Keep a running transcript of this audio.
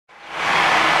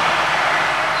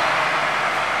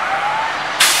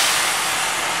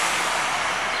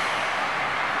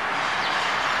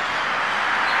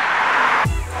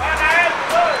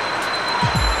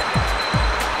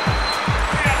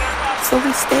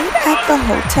stayed at the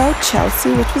Hotel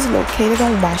Chelsea, which was located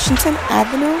on Washington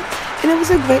Avenue, and it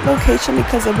was a great location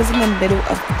because it was in the middle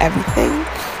of everything.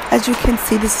 As you can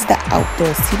see, this is the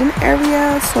outdoor seating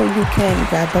area, so you can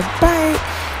grab a bite,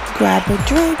 grab a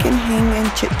drink, and hang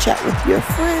and chit-chat with your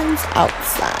friends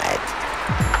outside.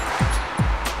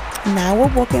 Now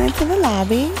we're walking into the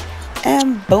lobby,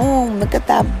 and boom, look at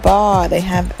that bar. They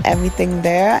have everything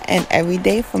there, and every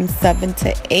day from 7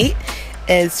 to 8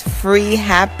 is free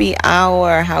happy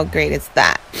hour. How great is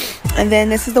that? And then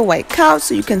this is the white couch,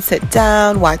 so you can sit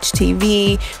down, watch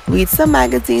TV, read some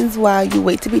magazines while you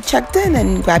wait to be checked in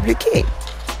and grab your key.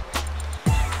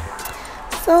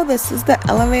 So this is the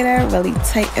elevator, really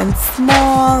tight and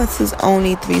small. This is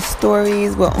only 3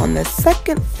 stories. We're on the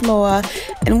 2nd floor,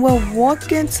 and we're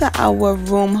walking to our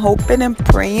room, hoping and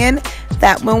praying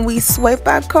that when we swipe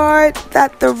our card,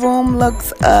 that the room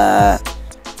looks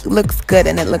good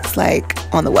and it looks like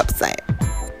on the website.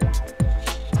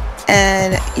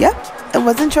 And yep, it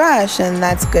wasn't trash, and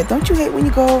that's good. Don't you hate when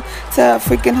you go to a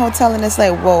freaking hotel and it's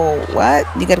like, whoa, what?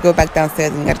 You gotta go back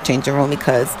downstairs and you gotta change your room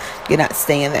because you're not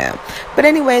staying there. But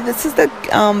anyway, this is the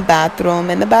bathroom,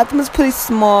 and the bathroom is pretty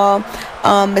small.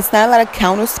 It's not a lot of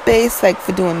counter space like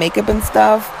for doing makeup and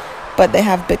stuff, but they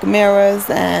have big mirrors,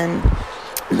 and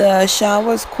the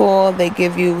shower's cool. They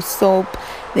give you soap,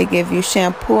 they give you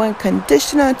shampoo and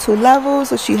conditioner, 2 levels.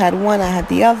 So she had one, I had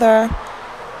the other.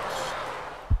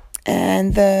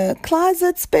 And the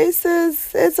closet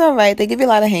spaces, it's alright. They give you a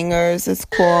lot of hangers. It's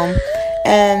cool.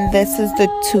 And this is the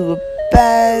 2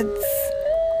 beds.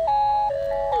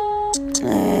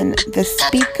 And the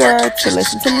speaker to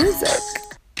listen to music.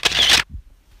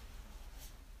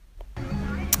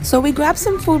 So we grabbed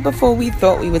some food before we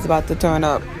thought we was about to turn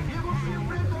up.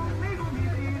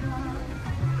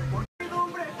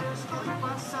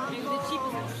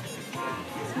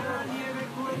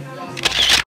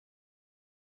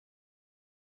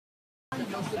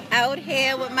 Out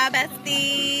here with my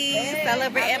besties,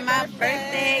 celebrating my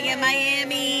birthday in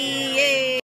Miami.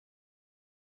 Yay.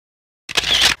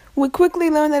 We quickly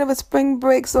learned that it was spring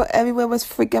break, so everywhere was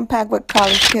freaking packed with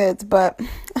college kids, but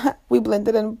we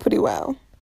blended in pretty well.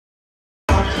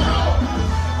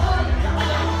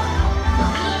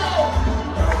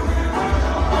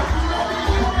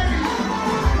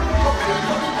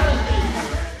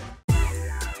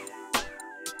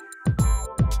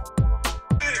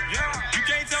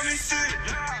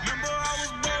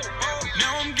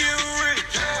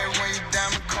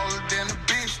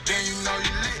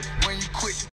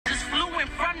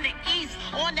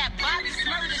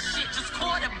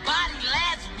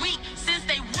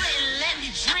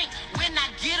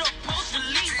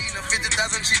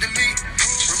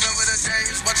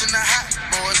 Watching the hot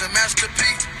boys and Master P.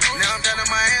 Now I'm down in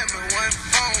Miami. One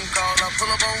phone call, I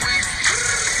pull up on weed.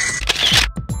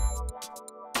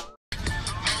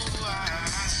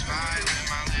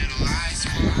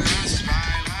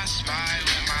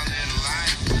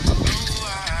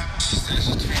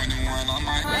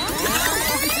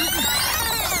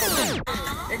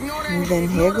 And then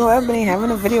here go Ebony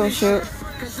having a video shoot.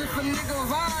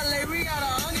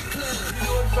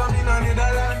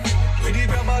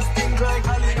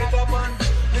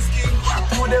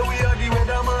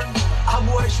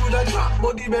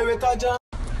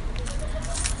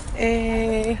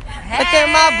 Hey, look at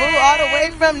my boo all the way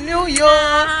from New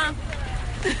York.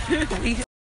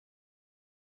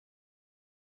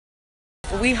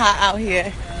 we hot out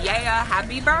here. Yeah,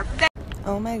 happy birthday.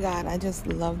 Oh my god, I just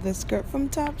love this skirt from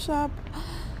Topshop.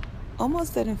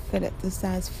 Almost didn't fit it, the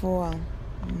size 4.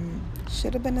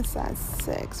 Should have been a size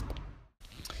 6.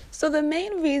 So the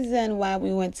main reason why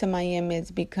we went to Miami is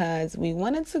because we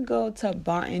wanted to go to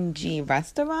Barton G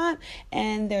restaurant,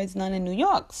 and there's none in New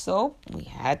York. So we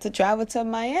had to travel to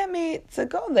Miami to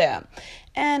go there.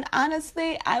 And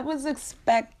honestly, I was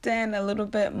expecting a little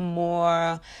bit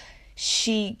more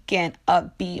chic and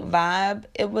upbeat vibe.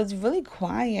 It was really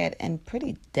quiet and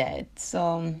pretty dead.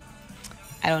 So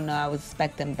I don't know, I was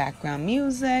expecting background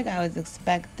music. I was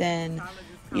expecting,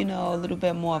 you know, a little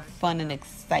bit more fun and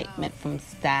excitement from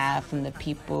staff and the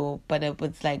people, but it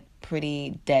was like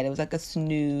pretty dead. It was like a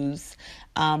snooze.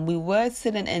 We were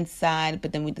sitting inside,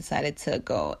 but then we decided to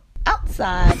go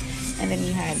outside, and then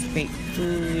you had great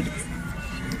food.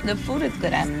 The food is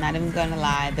good. I'm not even gonna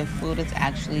lie. The food is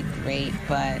actually great,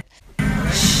 but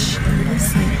shh,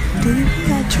 listen. Do you hear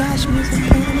that trash music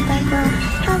playing in the background?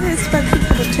 How do you expect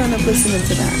people to turn up listening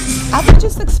to that? I was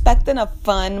just expecting a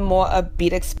fun, more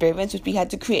upbeat experience, which we had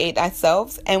to create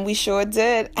ourselves, and we sure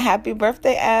did. Happy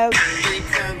birthday, Ab.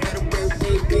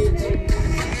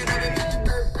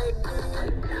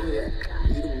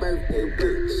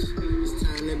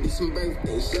 some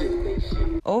birthday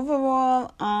shit.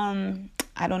 Overall,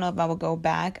 I don't know if I would go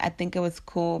back. I think it was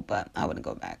cool, but I wouldn't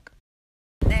go back.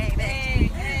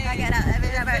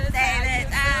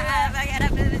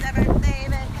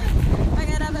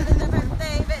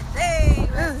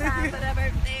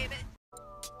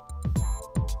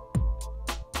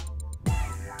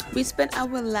 We spent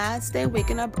our last day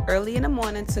waking up early in the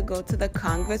morning to go to the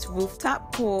Congress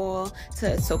rooftop pool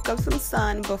to soak up some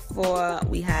sun before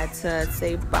we had to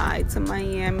say bye to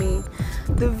Miami.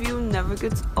 The view never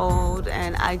gets old,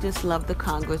 and I just love the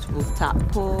Congress rooftop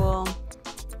pool.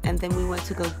 And then we went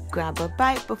to go grab a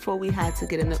bite before we had to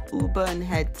get in the Uber and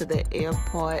head to the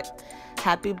airport.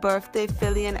 Happy birthday,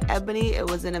 Philly and Ebony. It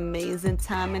was an amazing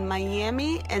time in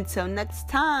Miami. Until next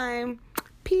time,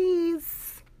 peace.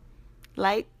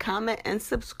 Like, comment, and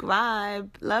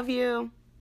subscribe. Love you.